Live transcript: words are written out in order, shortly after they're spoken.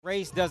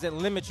Race doesn't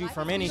limit you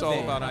from anything. It's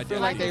all about I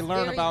feel like they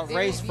learn about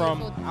race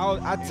from.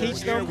 I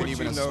teach them When you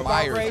about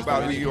inspired race,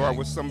 about who you are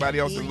with somebody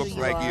else that looks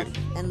like you.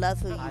 And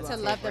love who you To are.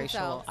 love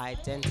themselves.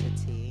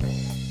 Identity.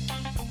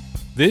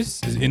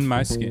 This is In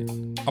My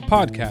Skin, a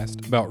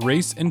podcast about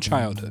race and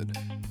childhood.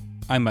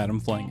 I'm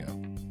Adam Flango.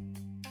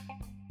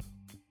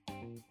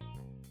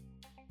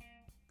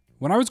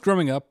 When I was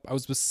growing up, I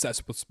was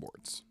obsessed with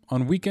sports.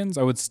 On weekends,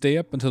 I would stay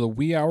up until the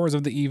wee hours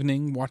of the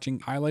evening watching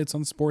highlights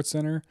on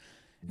SportsCenter,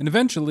 and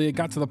eventually it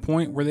got to the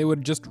point where they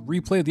would just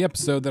replay the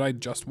episode that I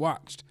just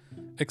watched,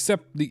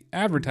 except the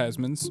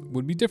advertisements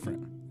would be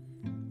different.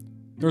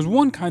 There was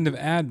one kind of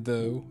ad,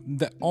 though,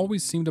 that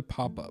always seemed to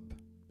pop up.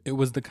 It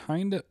was the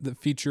kind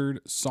that featured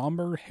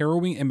somber,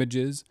 harrowing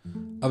images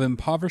of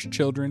impoverished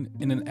children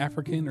in an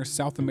African or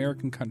South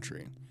American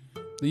country.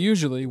 They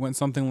usually went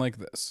something like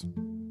this.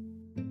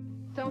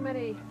 So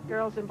many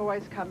girls and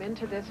boys come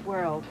into this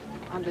world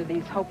under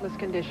these hopeless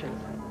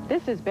conditions.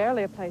 This is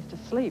barely a place to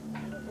sleep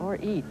or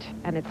eat,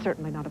 and it's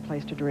certainly not a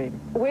place to dream.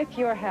 With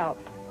your help,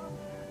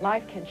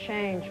 life can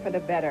change for the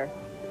better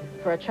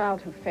for a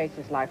child who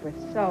faces life with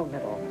so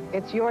little.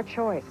 It's your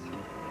choice.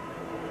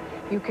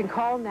 You can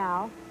call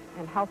now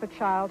and help a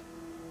child,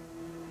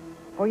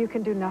 or you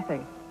can do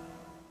nothing.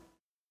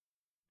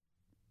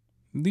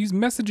 These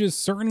messages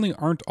certainly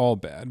aren't all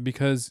bad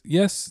because,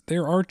 yes,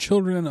 there are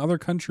children in other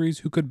countries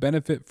who could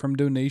benefit from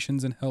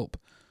donations and help.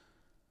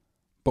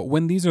 But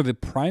when these are the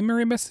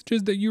primary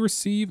messages that you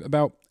receive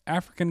about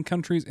African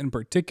countries in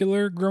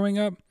particular growing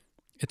up,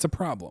 it's a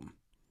problem.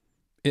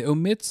 It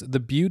omits the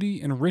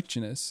beauty and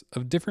richness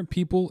of different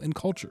people and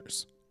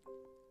cultures.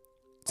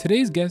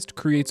 Today's guest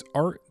creates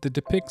art that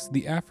depicts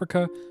the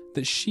Africa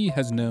that she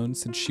has known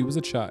since she was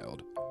a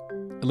child.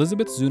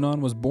 Elizabeth Zunon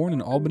was born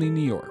in Albany,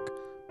 New York,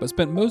 but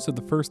spent most of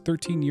the first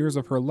 13 years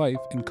of her life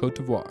in Côte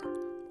d'Ivoire,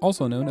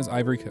 also known as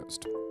Ivory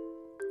Coast.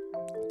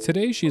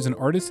 Today, she is an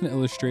artist and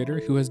illustrator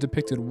who has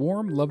depicted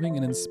warm, loving,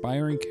 and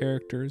inspiring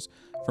characters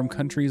from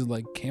countries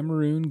like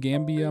Cameroon,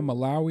 Gambia,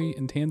 Malawi,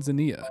 and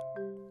Tanzania.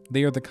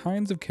 They are the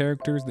kinds of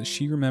characters that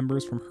she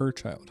remembers from her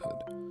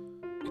childhood,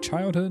 a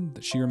childhood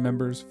that she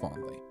remembers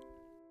fondly.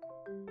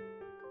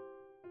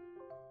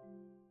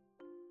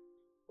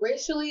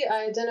 Racially,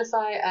 I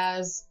identify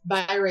as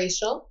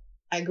biracial.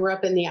 I grew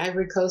up in the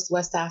Ivory Coast,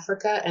 West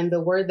Africa, and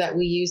the word that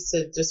we used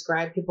to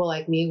describe people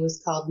like me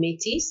was called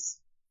métis,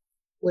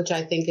 which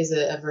I think is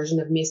a version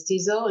of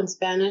mestizo in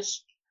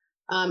Spanish.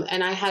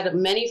 And I had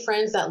many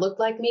friends that looked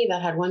like me,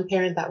 that had one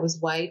parent that was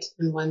white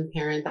and one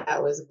parent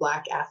that was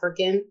Black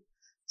African.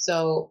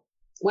 So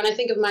when I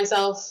think of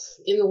myself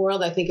in the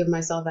world, I think of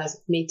myself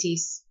as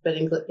métis, but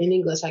in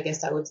English, I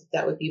guess that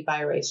would be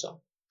biracial.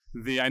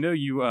 I know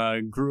you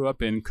grew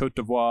up in Côte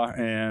d'Ivoire,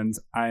 and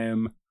I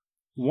am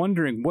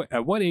wondering,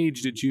 at what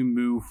age did you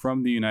move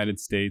from the United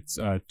States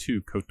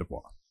to Côte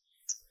d'Ivoire?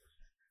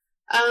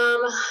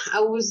 I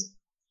was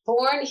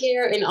born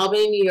here in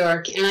Albany, New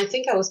York, and I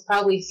think I was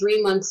probably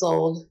 3 months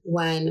old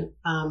when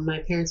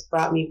my parents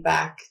brought me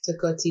back to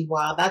Côte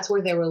d'Ivoire. That's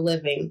where they were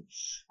living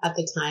at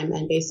the time,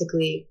 and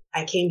basically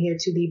I came here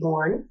to be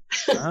born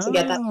to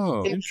get that.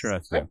 Oh,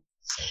 interesting.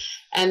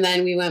 And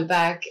then we went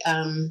back.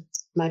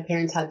 My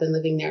parents had been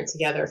living there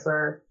together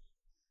for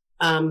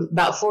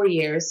about 4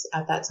 years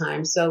at that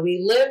time. So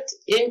we lived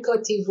in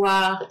Côte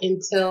d'Ivoire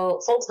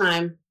until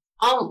full-time,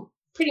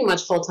 pretty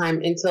much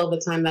full-time until the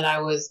time that I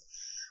was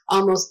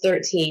almost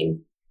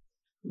 13.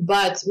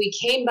 But we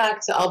came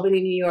back to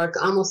Albany, New York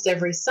almost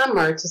every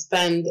summer to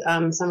spend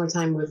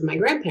summertime with my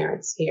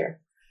grandparents here.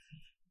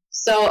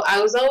 So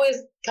I was always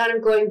kind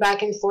of going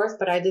back and forth,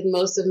 but I did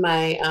most of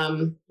my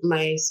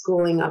my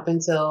schooling up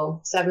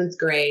until 7th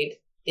grade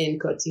in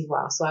Côte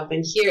d'Ivoire. So I've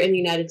been here in the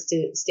United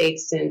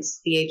States since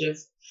the age of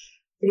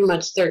pretty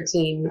much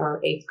 13 or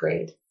 8th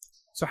grade.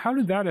 So how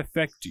did that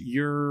affect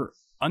your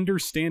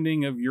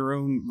understanding of your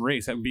own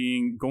race,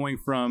 going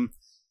from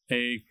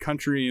a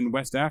country in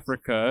West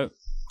Africa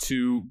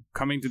to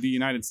coming to the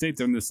United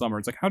States in the summer?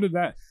 It's like, how did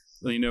that,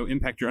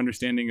 impact your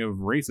understanding of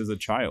race as a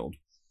child?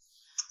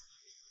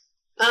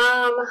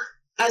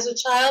 As a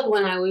child,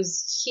 when I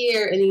was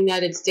here in the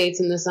United States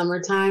in the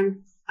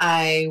summertime,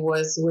 I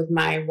was with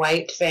my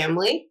white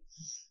family,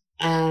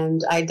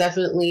 and I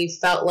definitely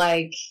felt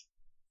like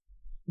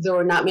there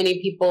were not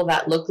many people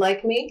that looked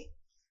like me.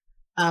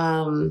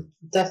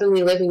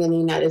 Definitely living in the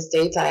United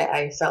States,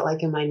 I felt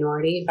like a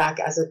minority. Back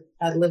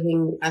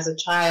living as a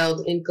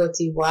child in Côte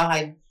d'Ivoire,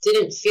 I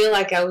didn't feel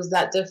like I was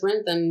that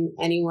different than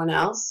anyone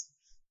else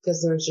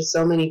because there was just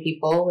so many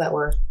people that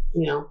were,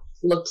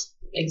 looked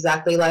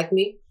exactly like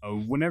me.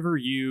 Whenever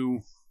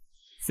you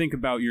think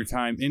about your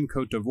time in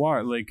Côte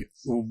d'Ivoire,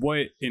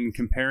 what, in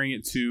comparing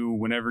it to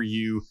whenever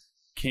you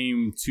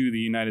came to the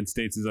United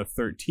States as a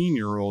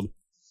 13-year-old,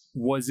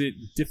 was it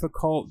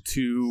difficult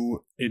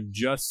to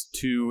adjust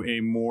to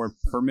a more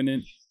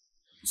permanent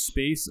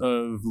space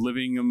of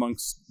living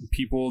amongst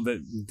people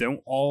that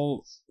don't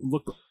all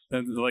look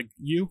like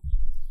you?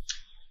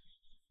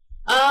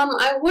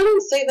 I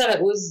wouldn't say that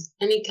it was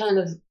any kind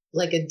of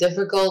like a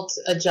difficult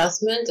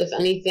adjustment. If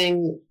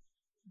anything,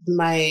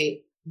 my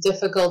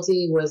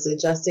difficulty was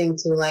adjusting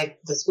to like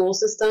the school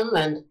system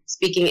and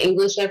speaking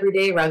English every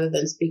day rather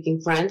than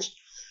speaking French.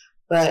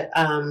 But,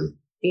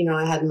 you know,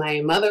 I had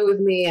my mother with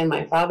me and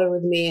my father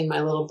with me and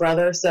my little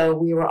brother. So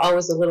we were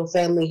always a little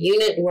family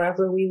unit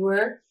wherever we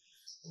were.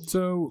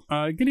 So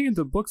getting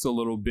into books a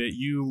little bit,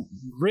 you've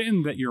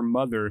written that your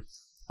mother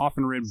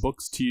often read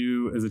books to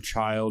you as a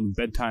child,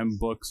 bedtime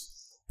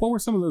books. What were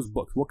some of those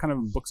books? What kind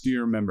of books do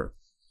you remember?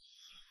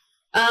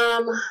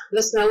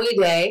 The Snowy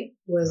Day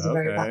was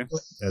very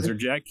popular. Ezra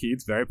Jack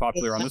Keats, very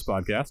popular on this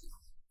podcast.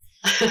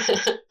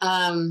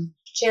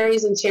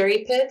 Cherries and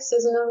Cherry Pits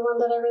is another one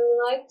that I really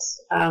liked.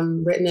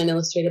 Written and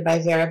illustrated by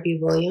Vera B.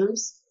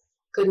 Williams.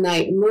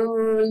 Goodnight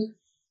Moon.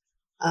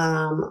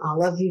 I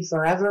Love You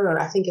Forever, or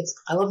I think it's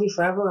I Love You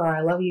Forever or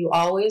I Love You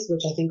Always,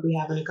 which I think we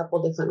have in a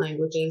couple different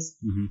languages.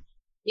 Mm-hmm.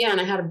 Yeah, and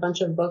I had a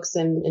bunch of books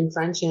in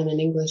French and in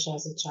English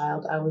as a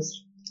child. I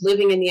was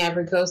living in the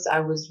Ivory Coast. I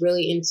was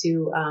really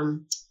into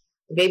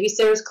the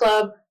Babysitter's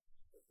Club,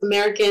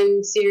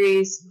 American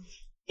series,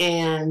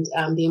 and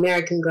the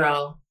American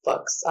Girl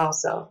books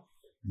also.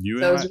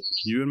 You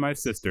and my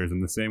sisters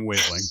in the same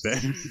wavelength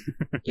there.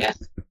 Yeah.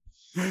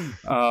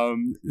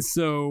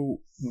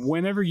 So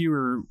whenever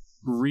you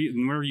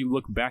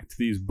look back to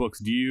these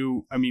books,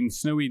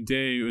 Snowy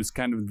Day was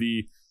kind of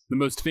the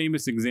most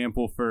famous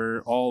example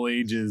for all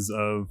ages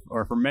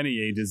or for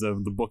many ages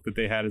of the book that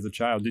they had as a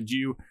child. Did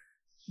you,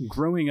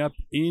 growing up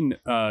in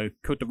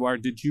Cote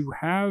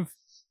d'Ivoire,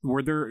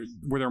 were there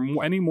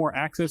any more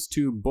access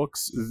to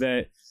books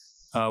that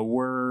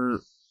were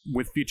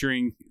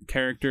featuring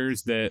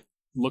characters that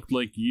looked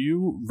like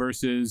you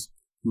versus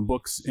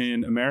books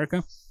in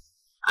America?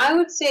 I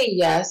would say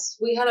yes.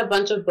 We had a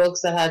bunch of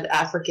books that had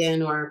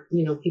African or,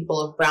 you know,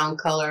 people of brown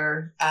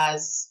color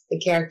as the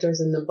characters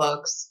in the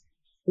books.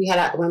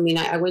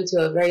 I went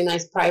to a very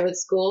nice private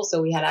school,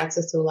 so we had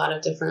access to a lot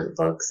of different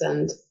books.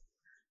 And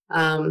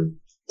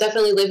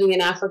definitely living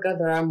in Africa,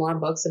 there are more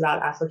books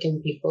about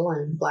African people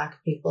and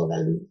Black people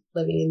than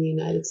living in the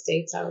United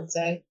States, I would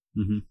say.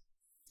 Mm-hmm.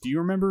 Do you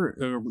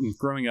remember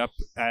growing up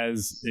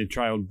as a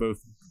child, both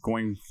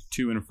going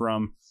to and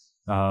from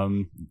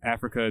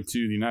Africa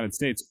to the United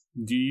States?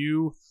 Do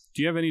you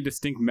have any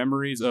distinct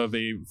memories of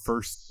a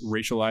first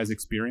racialized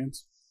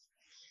experience?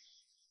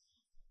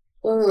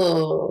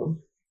 Oh,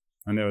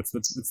 I know it's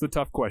the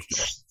tough question.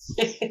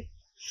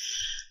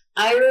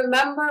 I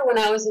remember when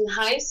I was in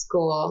high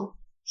school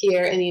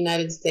here in the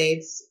United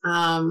States.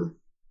 I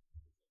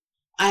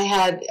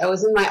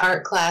was in my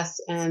art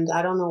class, and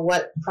I don't know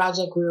what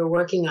project we were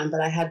working on,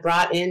 but I had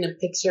brought in a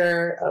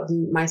picture of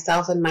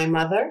myself and my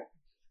mother.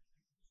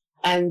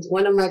 And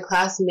one of my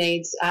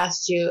classmates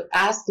asked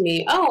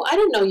me, "Oh, I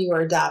didn't know you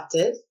were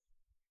adopted."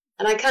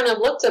 And I kind of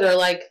looked at her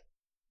like,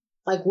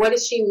 what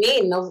does she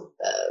mean? No,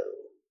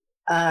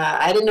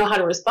 I didn't know how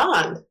to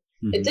respond.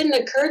 Mm-hmm. It didn't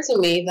occur to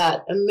me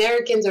that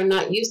Americans are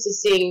not used to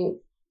seeing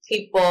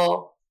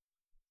people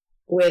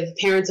with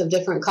parents of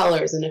different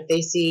colors. And if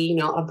they see, you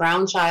know, a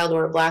brown child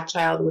or a Black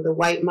child with a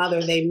white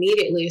mother, they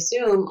immediately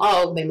assume,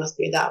 oh, they must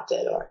be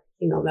adopted, or,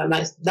 you know,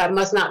 that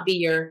must not be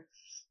your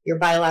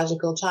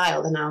biological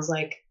child. And I was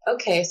like,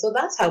 okay, so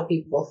that's how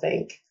people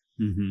think.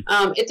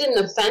 Mm-hmm. It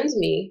didn't offend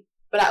me,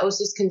 but I was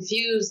just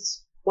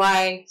confused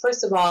why,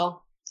 first of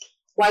all,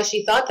 why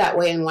she thought that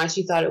way and why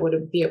she thought it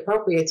would be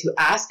appropriate to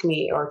ask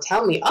me or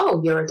tell me,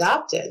 oh, you're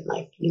adopted.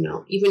 Like, you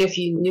know, even if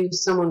you knew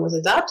someone was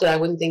adopted, I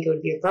wouldn't think it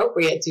would be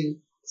appropriate to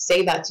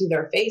say that to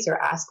their face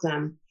or ask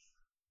them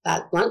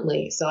that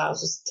bluntly. So I was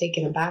just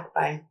taken aback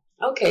by,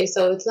 okay,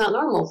 so it's not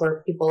normal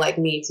for people like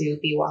me to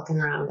be walking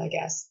around, I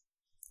guess.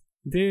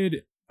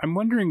 I'm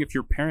wondering if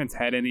your parents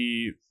had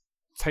any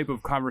type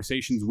of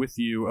conversations with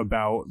you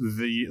about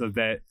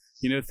that,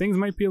 you know, things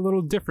might be a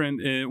little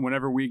different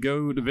whenever we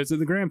go to visit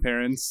the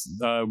grandparents,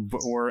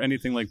 or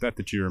anything like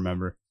that you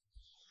remember.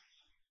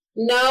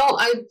 No,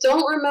 I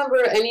don't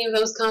remember any of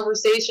those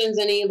conversations,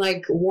 any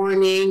like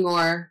warning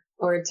or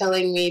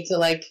telling me to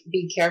like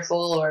be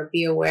careful or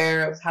be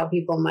aware of how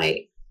people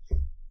might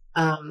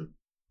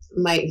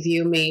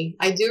view me.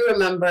 I do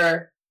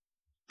remember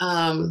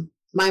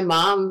my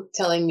mom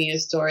telling me a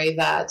story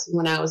that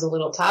when I was a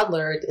little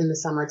toddler in the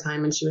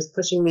summertime and she was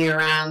pushing me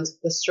around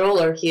the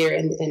stroller here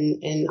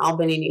in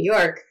Albany, New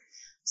York,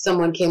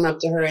 someone came up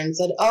to her and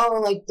said, "Oh,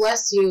 like,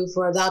 bless you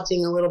for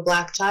adopting a little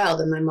Black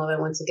child." And my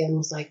mother once again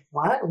was like,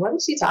 what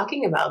is she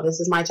talking about? This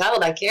is my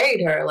child. I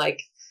carried her.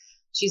 Like,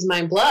 she's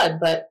my blood.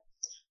 But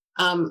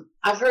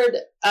I've heard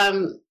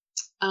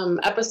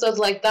episodes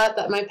like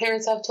that my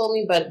parents have told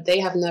me, but they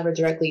have never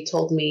directly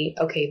told me,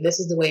 okay, this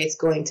is the way it's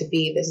going to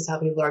be. This is how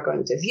people are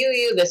going to view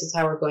you. This is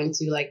how we're going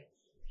to like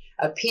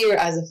appear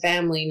as a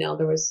family. No,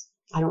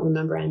 I don't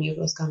remember any of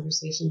those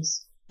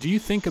conversations. Do you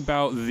think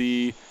about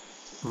the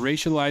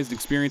racialized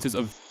experiences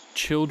of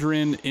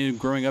children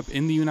growing up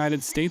in the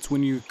United States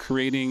when you're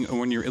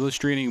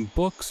illustrating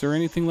books or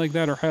anything like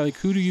that? Or how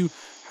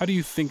do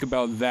you think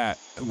about that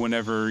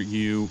whenever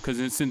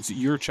because since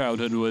your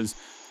childhood was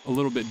a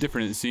little bit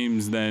different, it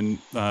seems, than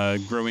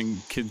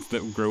growing kids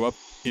that grow up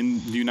in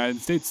the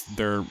United States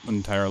their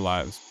entire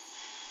lives?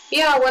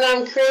 Yeah, when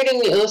I'm creating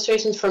the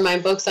illustrations for my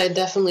books, I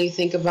definitely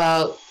think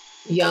about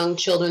young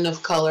children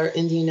of color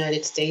in the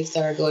United States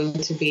that are going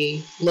to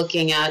be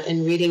looking at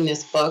and reading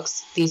these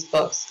books.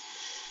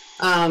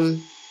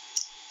 And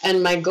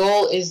my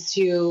goal is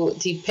to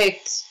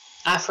depict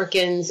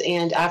Africans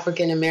and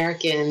African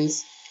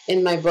Americans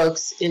in my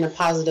books in a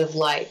positive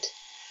light.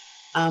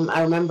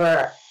 I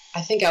remember,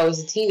 I think I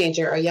was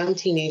a young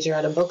teenager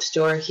at a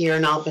bookstore here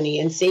in Albany,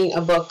 and seeing a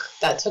book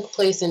that took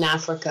place in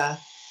Africa.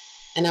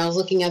 And I was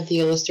looking at the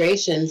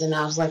illustrations and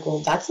I was like, well,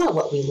 that's not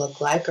what we look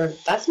like, or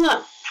that's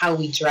not how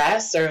we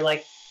dress, or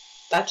like,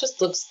 that just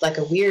looks like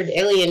a weird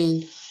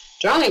alien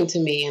drawing to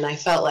me. And I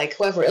felt like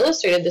whoever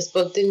illustrated this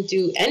book didn't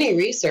do any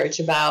research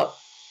about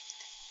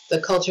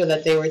the culture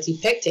that they were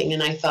depicting.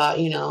 And I thought,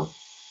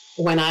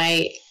 when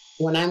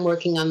I'm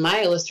working on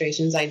my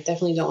illustrations, I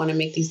definitely don't want to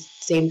make these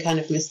same kind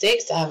of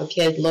mistakes to have a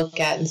kid look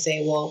at and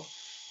say, well,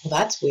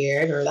 that's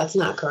weird, or that's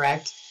not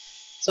correct.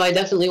 So I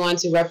definitely want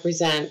to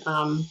represent,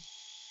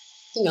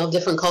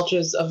 different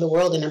cultures of the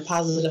world in a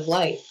positive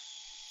light.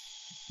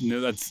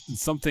 No, that's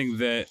something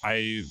that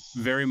I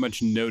very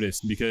much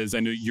noticed, because I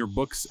know your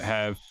books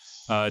have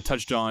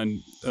touched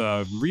on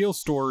real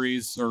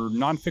stories or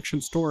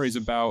nonfiction stories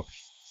about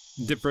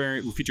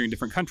featuring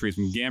different countries,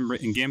 from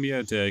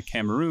Gambia to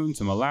Cameroon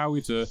to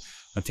Malawi to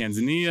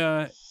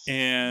Tanzania,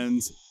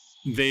 and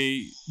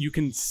you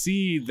can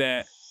see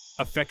that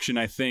affection,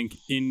 I think,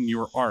 in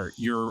your art.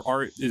 Your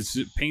art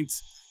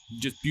paints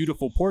just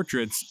beautiful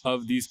portraits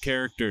of these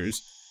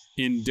characters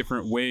in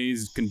different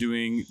ways,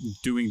 doing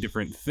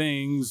different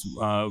things,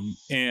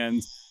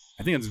 and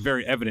I think it's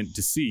very evident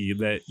to see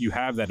that you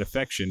have that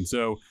affection.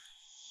 So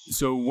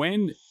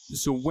whenever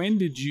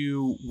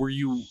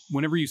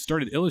you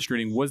started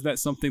illustrating, was that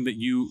something that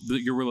you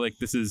were like,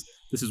 this is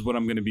what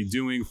I'm going to be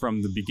doing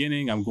from the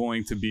beginning? I'm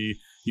going to be,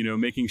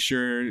 making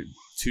sure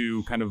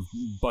to kind of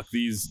buck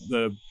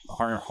the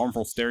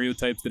harmful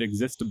stereotypes that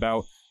exist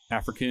about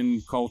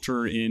African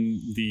culture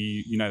in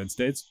the United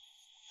States?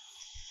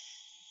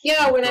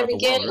 Yeah, when I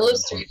began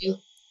illustrating,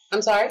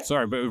 I'm sorry?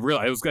 Sorry, but really,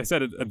 I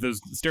said those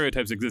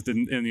stereotypes exist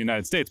in the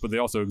United States, but they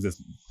also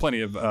exist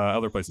plenty of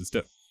other places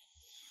too.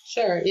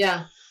 Sure,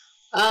 yeah.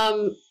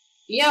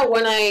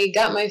 When I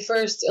got my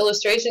first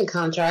illustration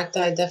contract,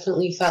 I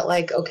definitely felt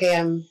like, okay,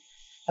 I've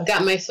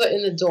got my foot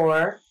in the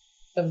door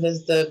of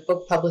the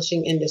book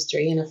publishing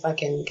industry, and if I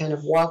can kind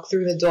of walk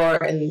through the door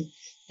and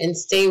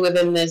stay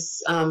within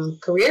this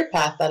career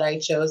path that I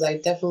chose, I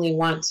definitely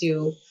want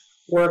to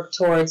work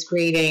towards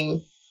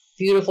creating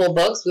beautiful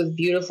books with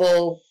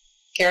beautiful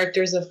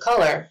characters of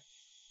color.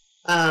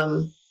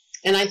 And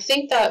I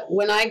think that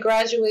when I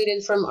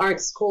graduated from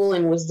art school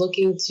and was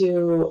looking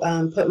to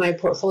put my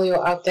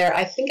portfolio out there,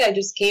 I think I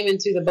just came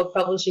into the book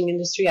publishing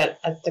industry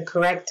at the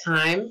correct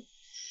time.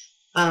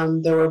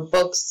 There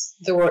was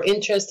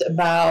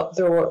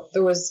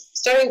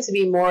starting to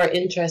be more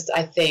interest,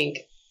 I think,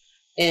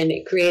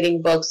 in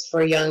creating books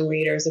for young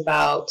readers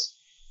about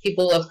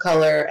people of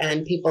color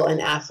and people in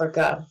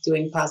Africa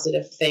doing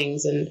positive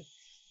things. And,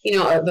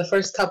 the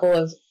first couple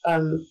of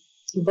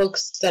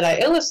books that I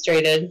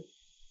illustrated,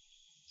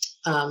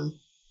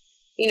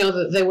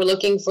 they were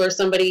looking for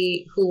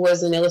somebody who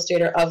was an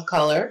illustrator of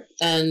color,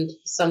 and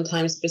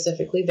sometimes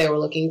specifically they were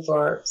looking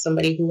for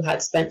somebody who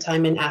had spent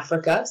time in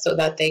Africa so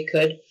that they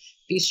could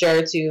be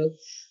sure to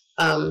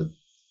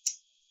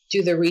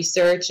do the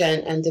research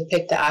and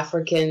depict the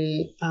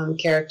African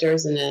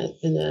characters in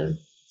a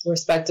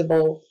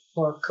respectable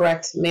or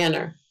correct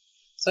manner.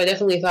 So I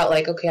definitely felt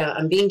like, okay,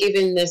 I'm being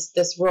given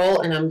this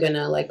role, and I'm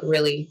gonna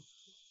really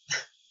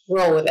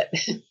roll with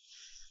it.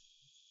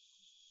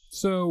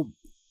 So,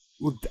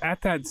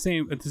 at the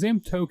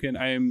same token,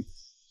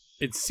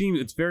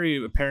 it's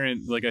very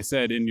apparent, like I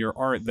said, in your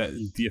art, that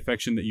the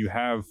affection that you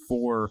have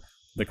for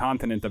the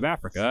continent of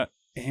Africa,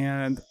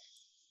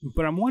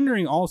 but I'm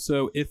wondering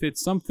also if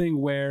it's something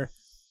where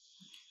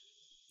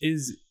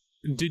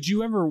did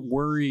you ever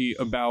worry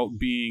about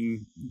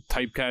being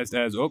typecast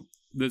as,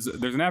 there's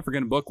an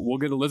African book, we'll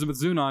get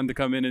Elizabeth Zunon to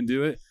come in and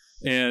do it,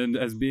 and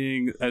as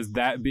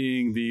that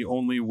being the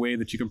only way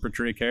that you can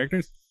portray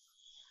characters?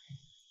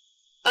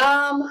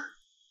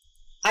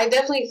 I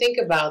definitely think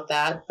about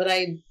that, but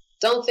I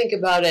don't think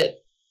about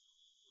it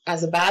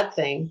as a bad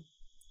thing.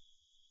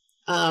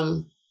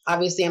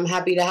 Obviously, I'm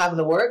happy to have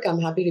the work. I'm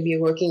happy to be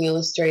a working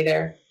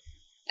illustrator.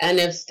 And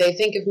if they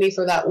think of me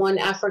for that one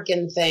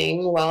African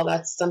thing, well,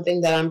 that's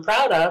something that I'm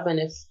proud of. And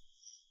if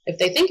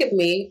they think of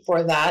me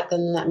for that,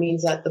 then that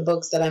means that the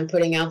books that I'm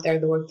putting out there,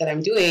 the work that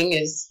I'm doing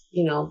is,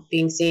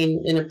 being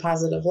seen in a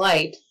positive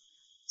light.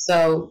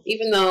 So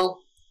even though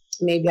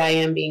maybe I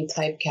am being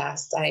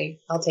typecast,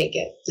 I'll take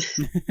it.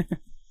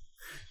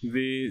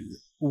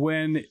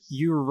 When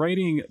you're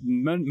writing,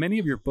 many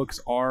of your books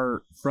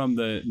are from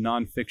the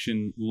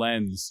nonfiction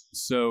lens.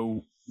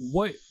 So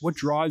what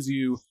draws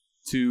you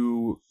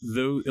to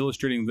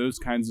illustrating those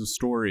kinds of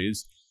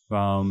stories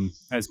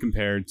as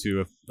compared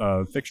to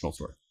a fictional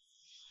story?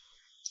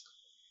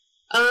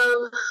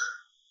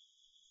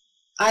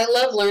 I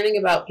love learning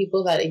about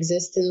people that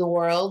exist in the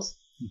world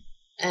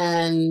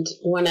And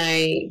when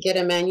I get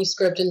a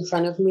manuscript in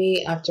front of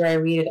me, after I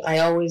read it, I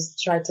always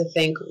try to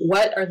think,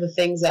 what are the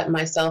things that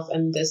myself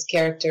and this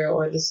character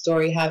or the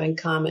story have in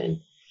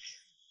common?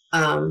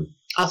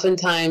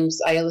 Oftentimes,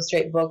 I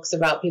illustrate books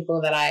about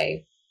people that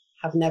I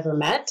have never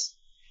met.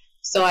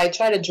 So I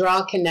try to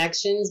draw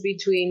connections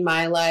between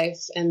my life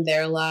and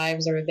their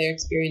lives, or their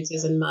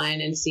experiences and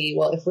mine, and see,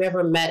 well, if we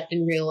ever met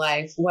in real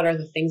life, what are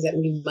the things that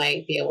we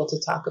might be able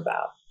to talk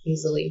about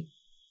easily?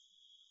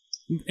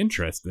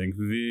 Interesting.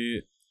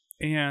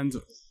 And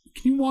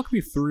can you walk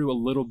me through a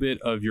little bit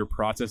of your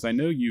process? I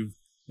know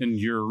in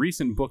your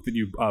recent book that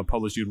you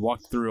published, you'd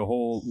walked through a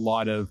whole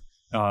lot of,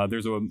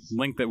 there's a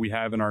link that we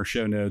have in our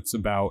show notes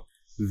about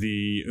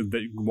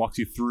that walks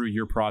you through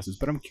your process.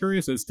 But I'm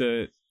curious as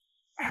to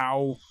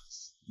how,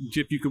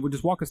 if you could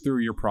just walk us through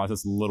your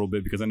process a little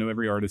bit, because I know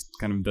every artist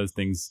kind of does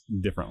things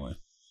differently.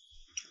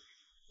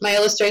 My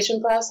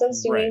illustration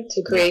process, you mean,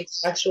 to create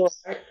actual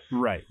art?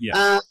 Right,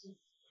 yeah.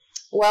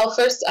 Well,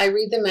 first I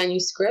read the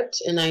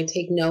manuscript and I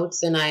take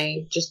notes and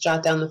I just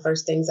jot down the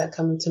first things that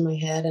come into my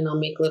head, and I'll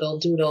make little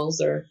doodles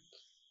or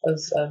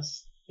of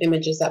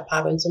images that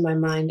pop into my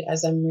mind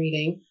as I'm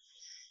reading.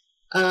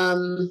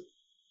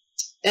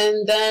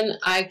 And then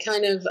I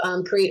kind of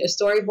create a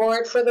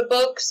storyboard for the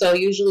book. So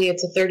usually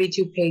it's a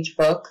 32-page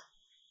book,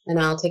 and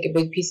I'll take a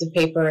big piece of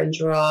paper and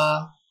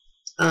draw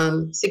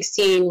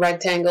 16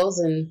 rectangles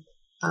and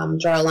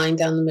draw a line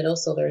down the middle.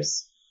 So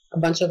there's a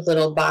bunch of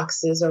little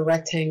boxes or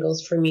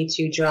rectangles for me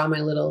to draw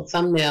my little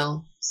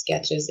thumbnail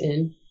sketches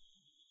in.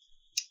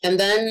 And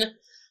then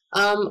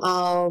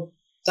I'll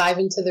dive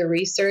into the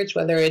research,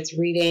 whether it's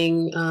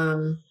reading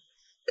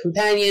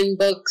companion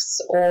books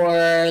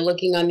or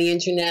looking on the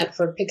internet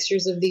for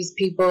pictures of these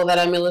people that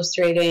I'm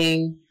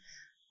illustrating.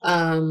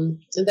 And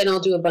then I'll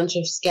do a bunch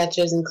of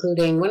sketches,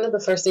 including one of the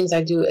first things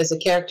I do is a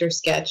character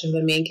sketch of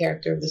the main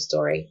character of the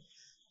story.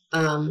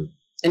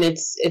 And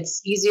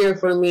it's easier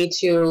for me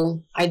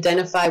to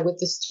identify with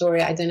the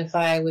story,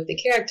 identify with the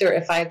character,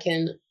 if I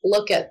can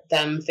look at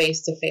them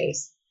face to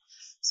face.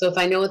 So if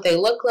I know what they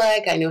look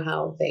like, I know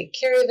how they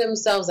carry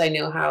themselves, I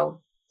know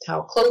how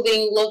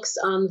clothing looks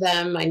on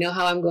them, I know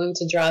how I'm going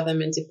to draw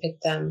them and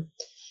depict them.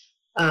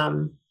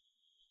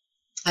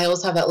 I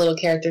always have that little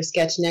character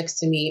sketch next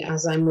to me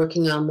as I'm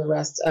working on the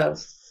rest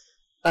of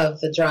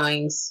the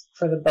drawings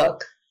for the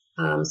book.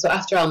 So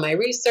after all my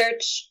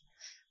research,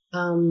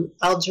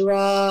 I'll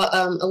draw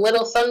a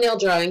little thumbnail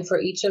drawing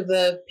for each of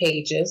the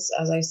pages,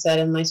 as I said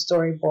in my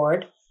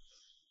storyboard.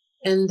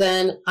 And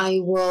then I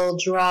will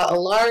draw a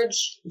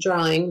large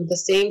drawing, the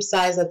same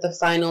size that the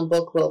final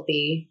book will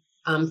be,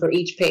 for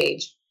each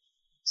page.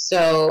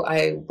 So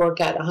I work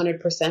at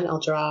 100%. I'll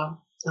draw,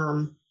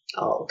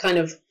 I'll kind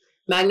of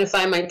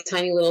magnify my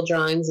tiny little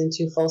drawings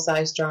into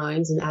full-size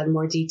drawings and add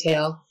more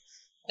detail.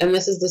 And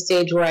this is the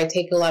stage where I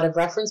take a lot of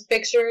reference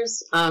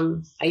pictures.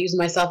 I use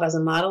myself as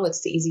a model.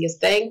 It's the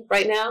easiest thing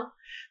right now.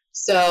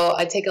 So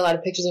I take a lot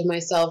of pictures of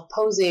myself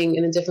posing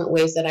in the different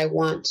ways that I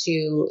want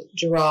to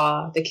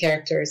draw the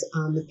characters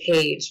on the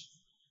page.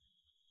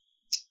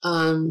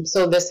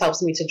 So this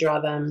helps me to draw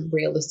them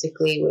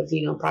realistically with,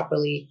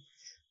 properly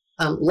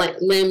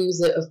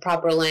limbs of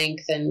proper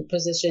length and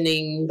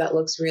positioning that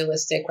looks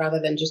realistic, rather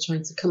than just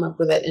trying to come up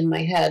with it in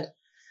my head.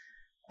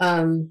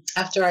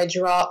 After I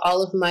draw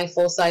all of my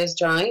full-size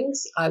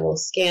drawings, I will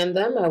scan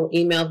them. I will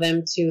email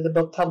them to the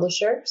book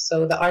publisher.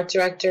 So the art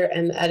director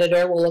and the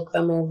editor will look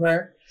them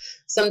over.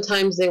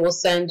 Sometimes they will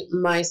send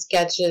my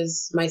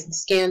sketches, my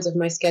scans of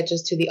my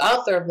sketches, to the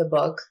author of the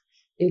book,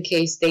 in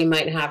case they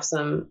might have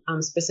some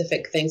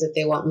specific things that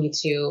they want me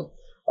to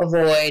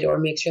avoid or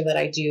make sure that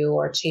I do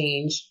or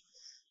change.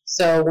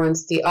 So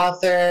once the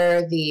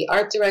author, the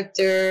art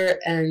director,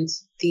 and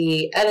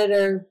the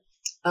editor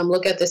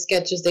look at the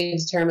sketches, they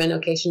determine,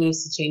 okay, she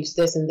needs to change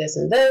this and this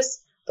and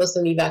this. They'll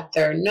send me back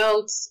their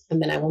notes,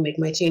 and then I will make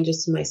my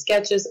changes to my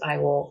sketches. I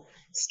will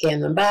scan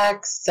them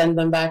back, send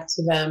them back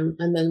to them,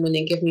 and then when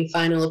they give me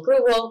final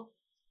approval,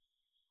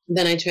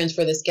 then I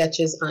transfer the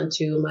sketches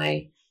onto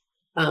my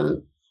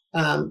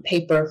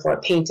paper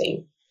for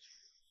painting.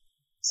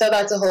 So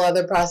that's a whole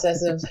other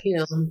process of,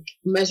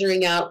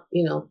 measuring out,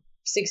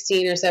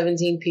 16 or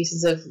 17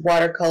 pieces of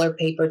watercolor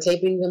paper,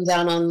 taping them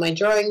down on my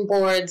drawing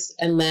boards,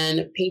 and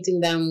then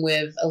painting them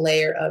with a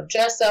layer of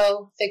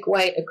gesso, thick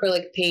white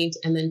acrylic paint,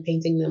 and then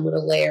painting them with a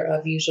layer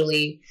of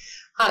usually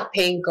hot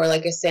pink or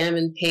like a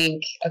salmon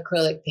pink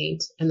acrylic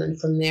paint. And then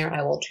from there,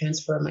 I will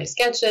transfer my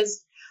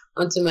sketches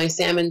onto my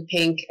salmon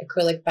pink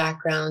acrylic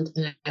background,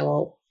 and I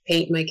will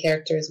paint my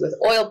characters with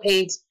oil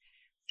paint,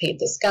 paint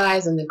the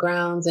skies and the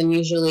grounds. And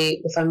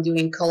usually if I'm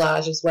doing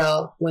collage as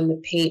well, when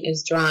the paint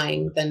is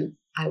drying, then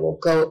I will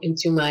go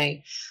into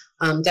my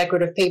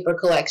decorative paper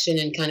collection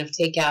and kind of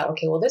take out,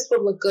 okay, well, this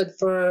would look good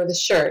for the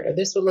shirt, or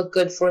this would look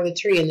good for the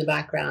tree in the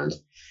background.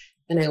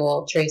 And I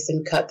will trace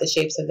and cut the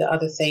shapes of the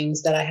other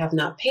things that I have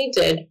not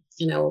painted,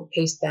 and I will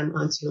paste them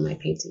onto my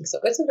painting. So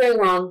it's a very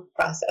long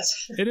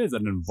process. It is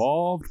an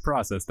involved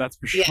process, that's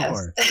for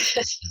sure.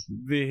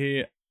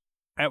 Yes.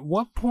 At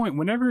what point,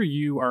 whenever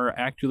you are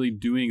actually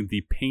doing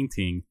the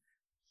painting,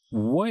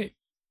 what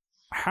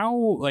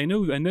how I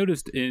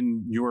noticed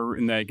in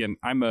that again,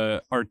 I'm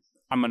an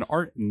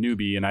art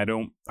newbie, and I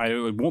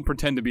won't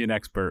pretend to be an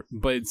expert,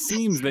 but it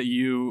seems that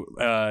you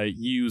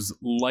use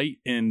light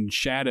and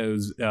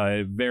shadows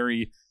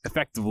very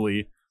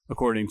effectively,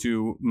 according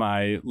to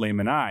my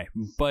layman eye.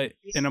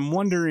 And I'm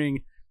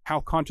wondering how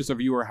conscious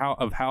of you are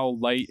of how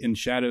light and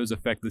shadows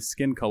affect the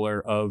skin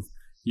color of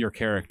your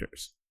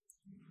characters.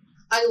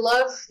 I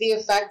love the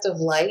effect of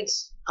light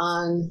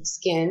on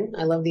skin.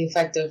 I love the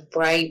effect of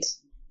bright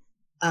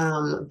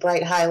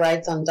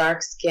highlights on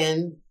dark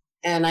skin.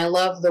 And I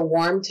love the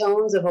warm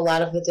tones of a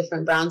lot of the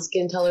different brown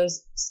skin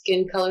colors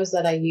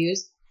that I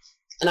use.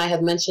 And I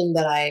have mentioned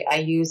that I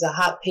use a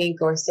hot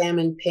pink or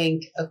salmon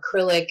pink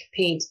acrylic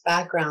paint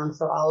background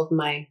for all of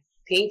my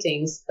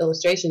paintings,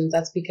 illustrations.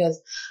 That's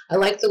because I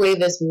like the way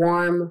this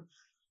warm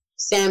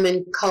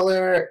salmon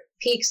color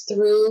peeks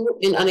through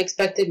in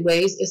unexpected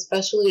ways,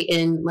 especially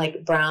in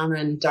like brown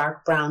and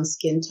dark brown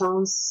skin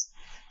tones.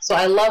 So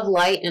I love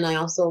light, and I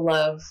also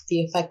love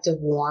the effect of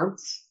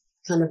warmth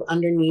kind of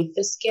underneath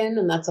the skin,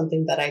 and that's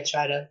something that I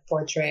try to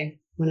portray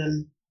when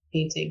I'm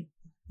painting.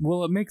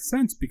 Well, it makes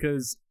sense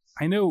because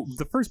I know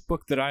the first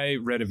book that I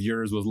read of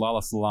yours was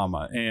Lala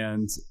Salama,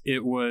 and I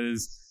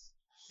was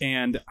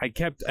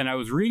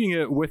reading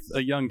it with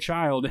a young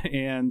child,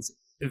 and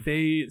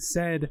they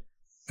said,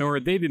 or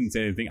they didn't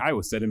say anything, I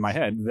was said in my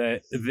head,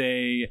 that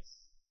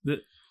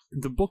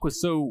the book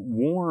was so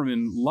warm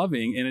and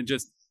loving, and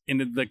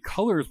the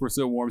colors were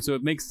so warm, so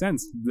it makes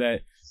sense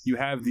that you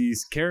have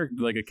these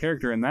a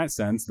character in that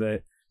sense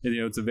that,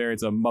 you know,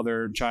 it's a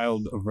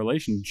mother-child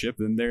relationship,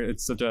 and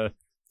it's a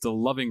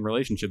loving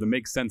relationship. It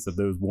makes sense that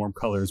those warm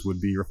colors would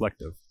be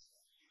reflective.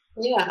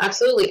 Yeah,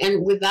 absolutely.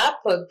 And with that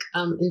book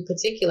in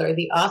particular,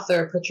 the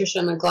author,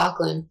 Patricia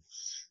McLaughlin,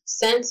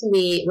 sent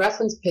me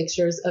reference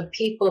pictures of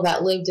people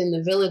that lived in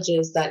the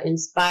villages that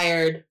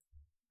inspired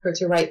her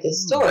to write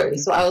this story.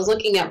 So I was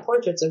looking at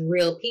portraits of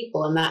real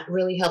people, and that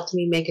really helped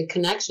me make a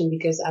connection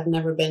because I've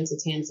never been to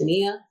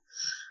Tanzania.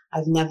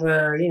 I've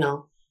never,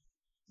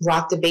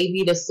 rocked a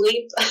baby to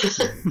sleep.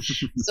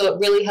 So it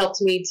really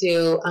helped me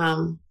to,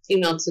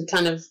 to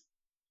kind of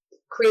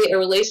create a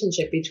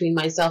relationship between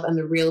myself and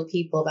the real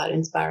people that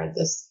inspired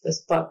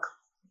this book.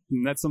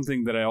 And that's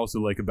something that I also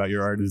like about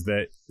your art, is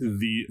that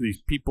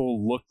these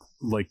people look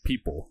like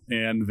people,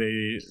 and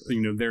they,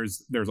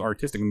 there's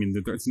artistic. I mean,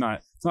 it's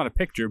not a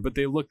picture, but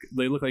they look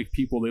like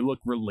people. They look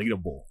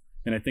relatable,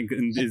 and I think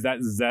is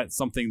that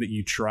something that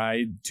you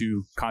tried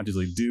to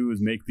consciously do,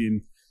 is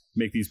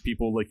make these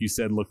people, like you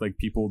said, look like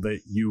people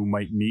that you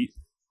might meet?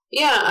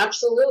 Yeah,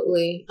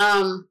 absolutely.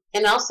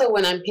 And also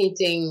when I'm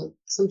painting,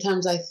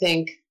 sometimes I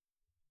think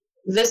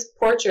this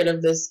portrait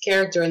of this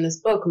character in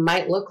this book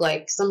might look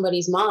like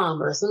somebody's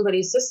mom or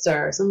somebody's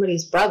sister or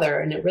somebody's brother.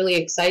 And it really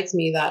excites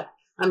me that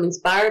I'm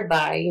inspired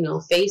by,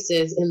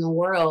 faces in the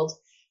world.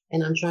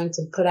 And I'm trying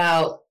to put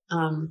out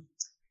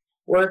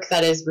work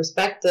that is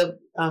respecting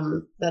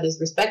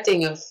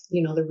of,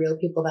 the real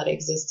people that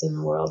exist in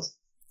the world.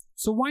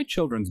 So why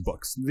children's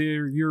books?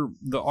 You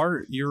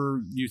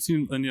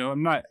seem,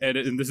 I'm not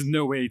editing. This is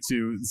no way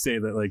to say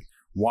that, like,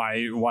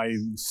 why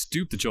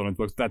stoop to children's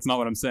books. That's not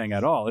what I'm saying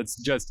at all. It's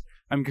just,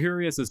 I'm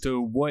curious as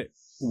to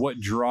what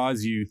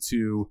draws you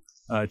to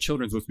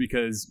children's books,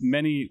 because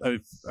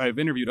I've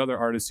interviewed other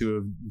artists who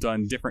have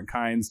done different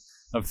kinds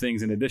of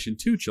things in addition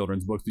to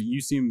children's books, but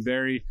you seem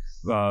very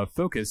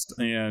focused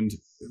and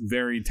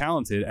very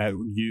talented at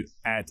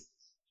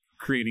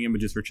creating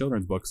images for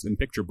children's books and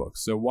picture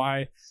books. So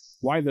why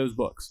those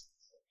books?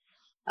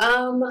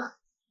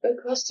 Good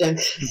question.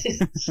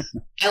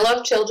 I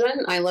love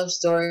children. I love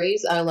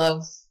stories. I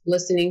love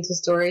listening to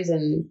stories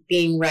and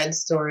being read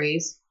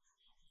stories.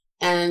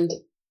 And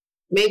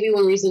maybe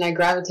one reason I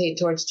gravitate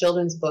towards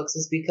children's books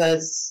is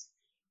because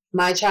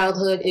my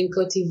childhood in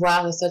Côte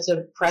d'Ivoire is such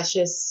a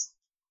precious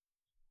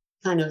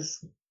kind of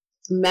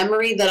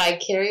memory that I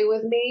carry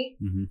with me.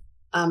 Mm-hmm.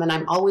 And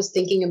I'm always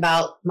thinking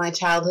about my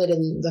childhood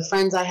and the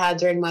friends I had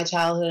during my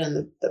childhood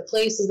and the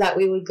places that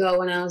we would go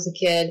when I was a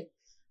kid.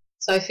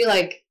 So I feel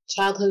like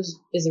childhood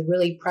is a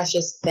really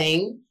precious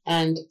thing.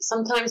 And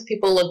sometimes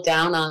people look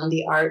down on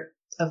the art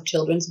of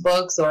children's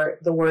books or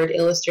the word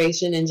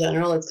illustration in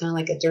general. It's kind of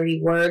like a dirty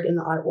word in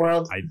the art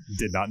world. I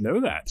did not know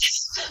that.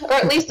 Or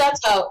at least that's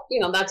how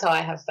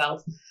I have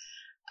felt.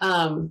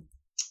 And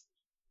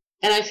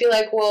I feel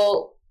like,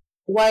 well,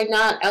 why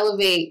not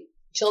elevate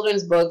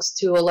children's books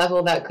to a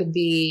level that could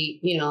be,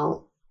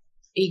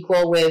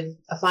 equal with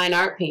a fine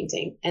art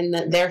painting?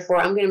 And therefore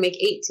I'm going to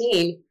make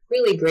 18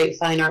 really great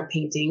fine art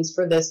paintings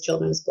for this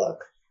children's book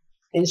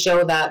and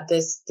show that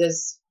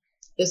this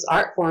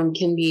art form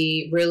can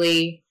be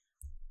really,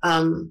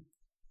 can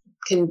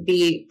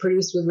be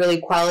produced with really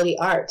quality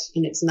art.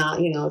 And it's not,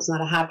 it's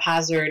not a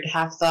haphazard,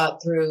 half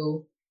thought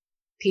through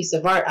piece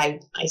of art. I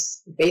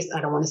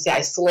don't want to say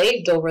I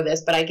slaved over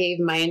this, but I gave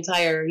my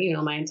entire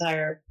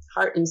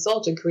heart and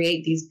soul to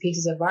create these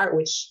pieces of art,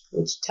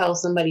 which tell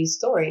somebody's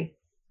story.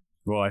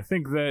 Well, I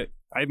think that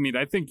I mean,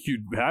 I think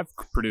you have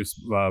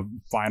produced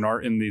fine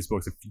art in these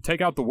books. If you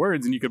take out the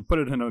words, and you could put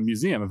it in a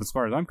museum, as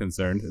far as I'm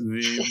concerned.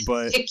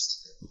 But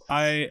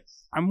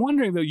I'm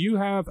wondering, though, you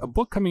have a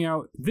book coming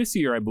out this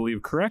year, I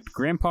believe, correct?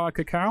 Grandpa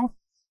Cacao?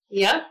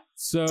 Yeah.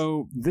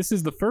 So this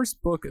is the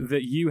first book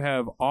that you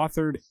have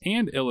authored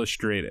and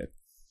illustrated.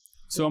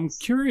 So I'm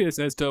curious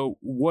as to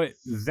what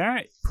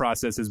that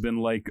process has been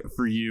like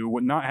for you,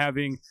 with not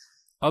having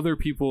other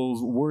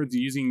people's words,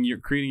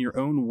 creating your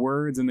own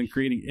words and then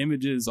creating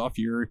images off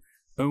your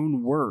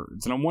own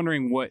words. And I'm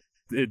wondering,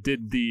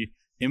 did the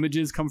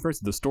images come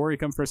first? Did the story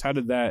come first? How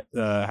does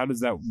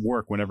that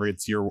work whenever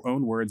it's your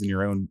own words and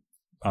your own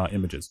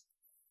images?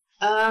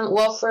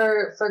 Well,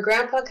 for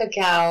Grandpa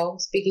Cacao,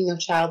 speaking of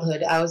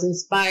childhood, I was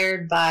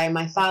inspired by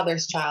my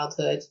father's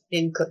childhood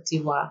in Côte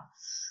d'Ivoire.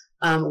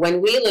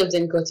 When we lived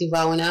in Côte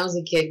d'Ivoire, when I was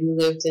a kid, we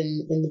lived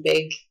in the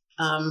big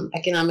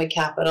economic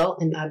capital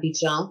in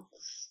Abidjan.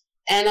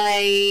 And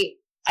I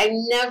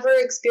never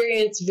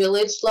experienced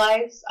village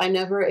life. I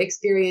never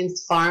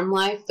experienced farm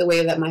life the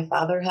way that my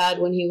father had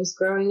when he was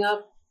growing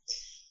up.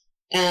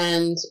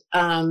 And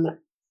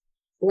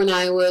when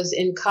I was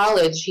in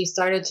college, he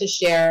started to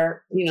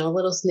share,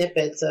 little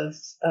snippets of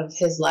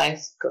his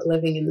life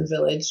living in the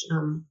village.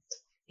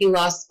 He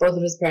lost both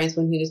of his parents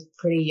when he was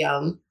pretty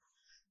young.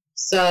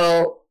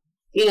 So,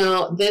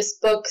 this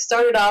book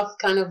started off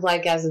kind of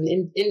like as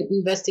an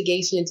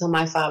investigation into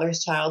my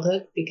father's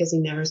childhood, because he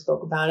never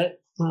spoke about it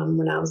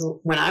when I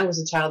was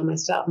a child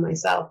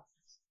myself.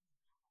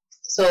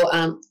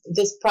 So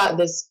this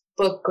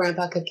book,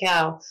 Grandpa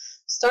Cacao,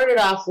 started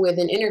off with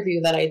an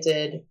interview that I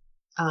did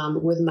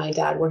with my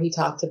dad, where he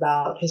talked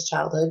about his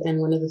childhood. And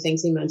one of the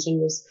things he mentioned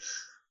was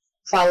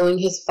following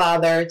his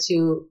father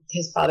to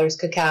his father's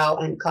cacao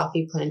and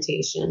coffee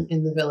plantation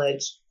in the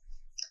village.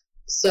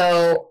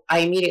 So I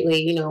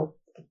immediately,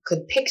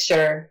 could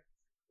picture,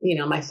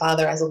 my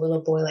father as a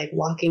little boy, like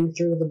walking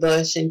through the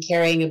bush and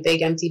carrying a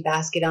big empty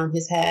basket on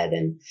his head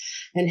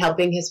and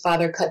helping his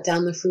father cut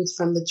down the fruits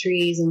from the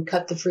trees and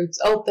cut the fruits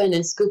open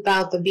and scoop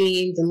out the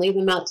beans and lay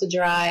them out to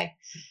dry.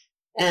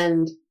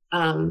 And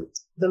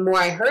the more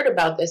I heard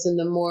about this and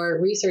the more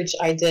research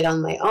I did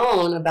on my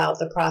own about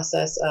the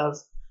process of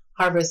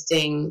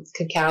harvesting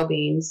cacao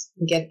beans,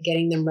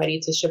 getting them ready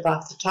to ship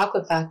off to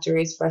chocolate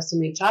factories for us to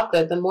make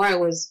chocolate, the more I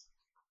was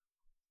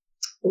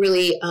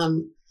really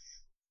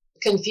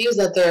confused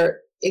that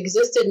there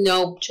existed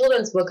no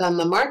children's book on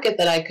the market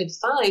that I could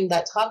find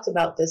that talked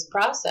about this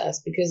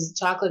process, because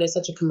chocolate is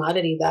such a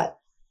commodity that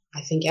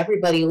I think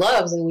everybody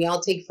loves and we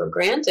all take for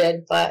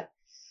granted, but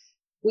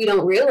we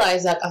don't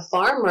realize that a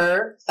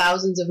farmer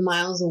thousands of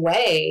miles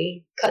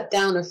away cut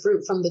down a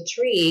fruit from the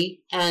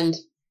tree and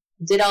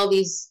did all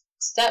these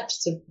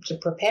steps to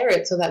prepare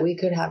it so that we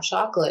could have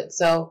chocolate.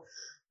 So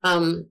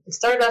it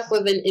started off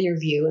with an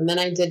interview, and then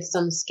I did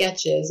some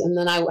sketches, and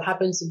then I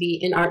happened to be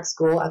in art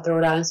school at the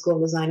Rhode Island School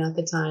of Design at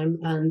the time,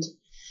 and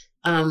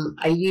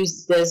I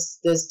used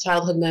this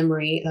childhood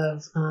memory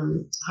of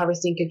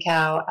harvesting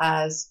cacao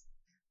as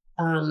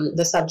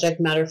the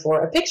subject matter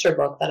for a picture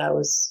book that I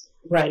was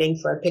writing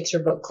for a picture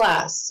book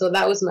class. So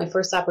that was my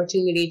first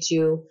opportunity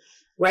to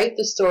write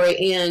the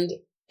story and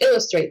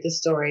illustrate the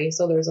story.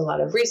 So there's a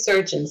lot of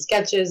research and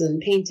sketches and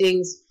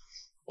paintings,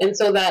 and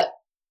so that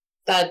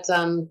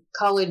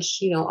college,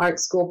 art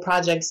school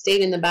project stayed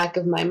in the back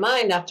of my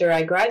mind after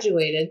I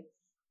graduated.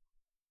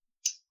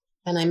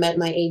 And I met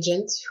my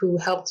agent, who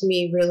helped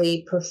me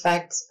really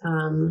perfect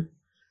the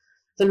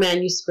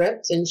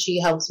manuscript. And she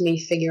helped me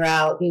figure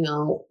out,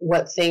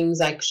 what things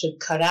I should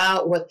cut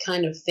out, what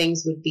kind of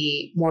things would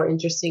be more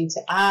interesting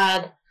to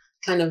add,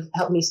 kind of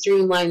helped me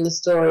streamline the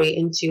story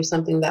into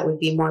something that would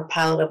be more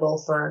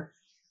palatable for,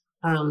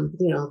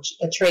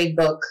 a trade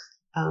book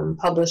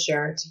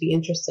publisher to be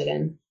interested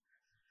in.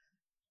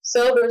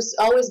 So there's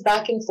always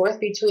back and forth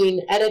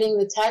between editing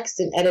the text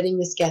and editing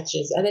the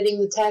sketches, editing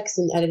the text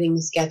and editing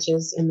the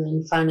sketches. And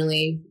then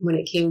finally, when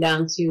it came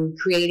down to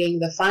creating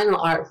the final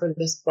art for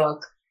this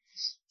book,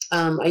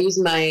 I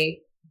used my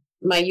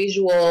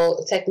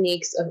usual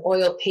techniques of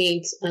oil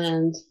paint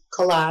and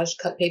collage,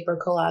 cut paper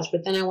collage.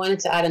 But then I wanted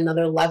to add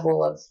another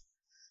level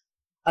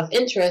of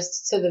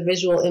interest to the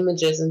visual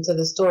images and to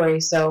the story.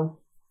 So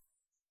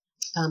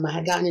I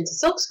had gotten into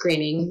silk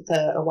screening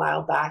a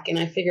while back, and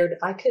I figured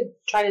I could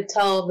try to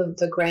tell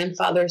the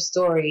grandfather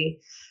story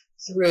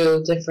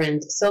through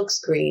different silk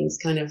screens,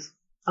 kind of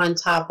on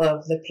top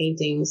of the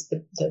paintings,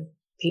 the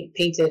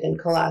painted and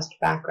collaged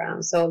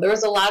background. So there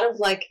was a lot of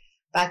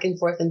back and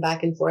forth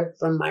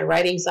from my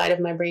writing side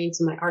of my brain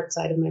to my art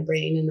side of my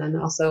brain, and then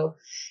also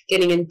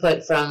getting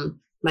input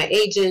from my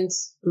agent,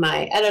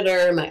 my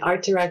editor, my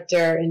art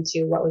director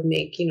into what would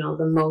make,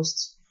 the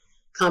most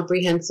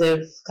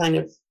comprehensive kind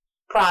of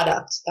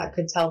product that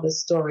could tell this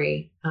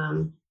story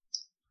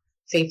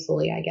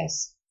faithfully, I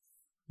guess.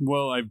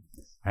 Well, I've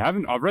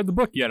read the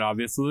book yet,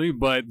 obviously,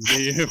 but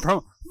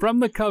from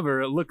the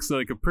cover, it looks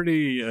like a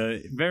pretty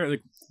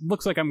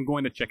looks like I'm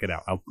going to check it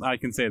out. I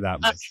can say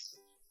that much.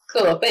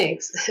 Cool,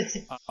 thanks.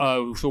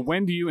 So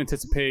when do you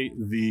anticipate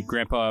the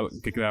Grandpa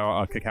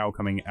Cacao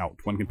coming out?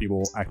 When can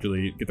people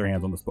actually get their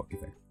hands on this book, you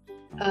think?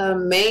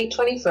 May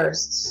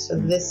 21st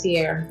of this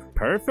year.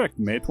 Perfect.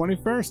 May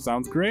 21st.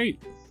 Sounds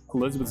great.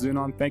 Elizabeth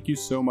Zunon, thank you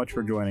so much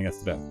for joining us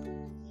today.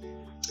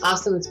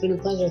 Awesome. It's been a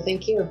pleasure.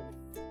 Thank you.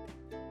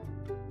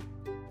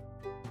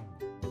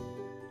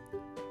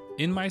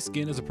 In My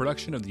Skin is a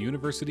production of the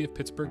University of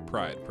Pittsburgh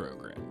PRIDE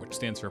program, which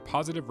stands for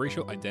Positive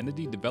Racial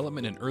Identity,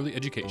 Development, and Early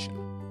Education.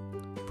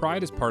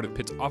 PRIDE is part of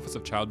Pitt's Office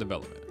of Child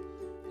Development.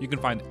 You can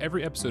find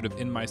every episode of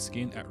In My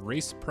Skin at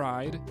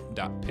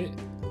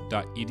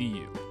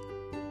racepride.pitt.edu.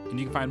 And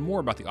you can find more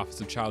about the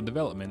Office of Child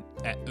Development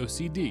at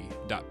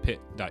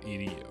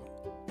ocd.pitt.edu.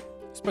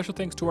 Special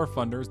thanks to our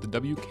funders, the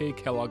W.K.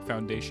 Kellogg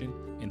Foundation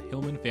and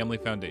Hillman Family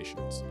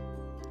Foundations.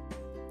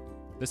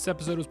 This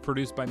episode was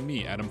produced by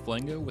me, Adam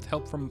Flango, with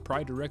help from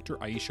PRIDE Director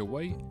Aisha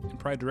White and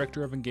PRIDE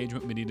Director of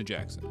Engagement Medina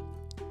Jackson.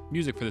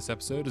 Music for this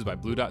episode is by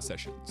Blue Dot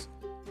Sessions.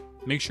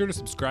 Make sure to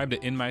subscribe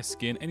to In My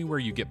Skin anywhere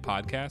you get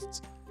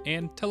podcasts,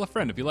 and tell a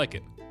friend if you like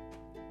it.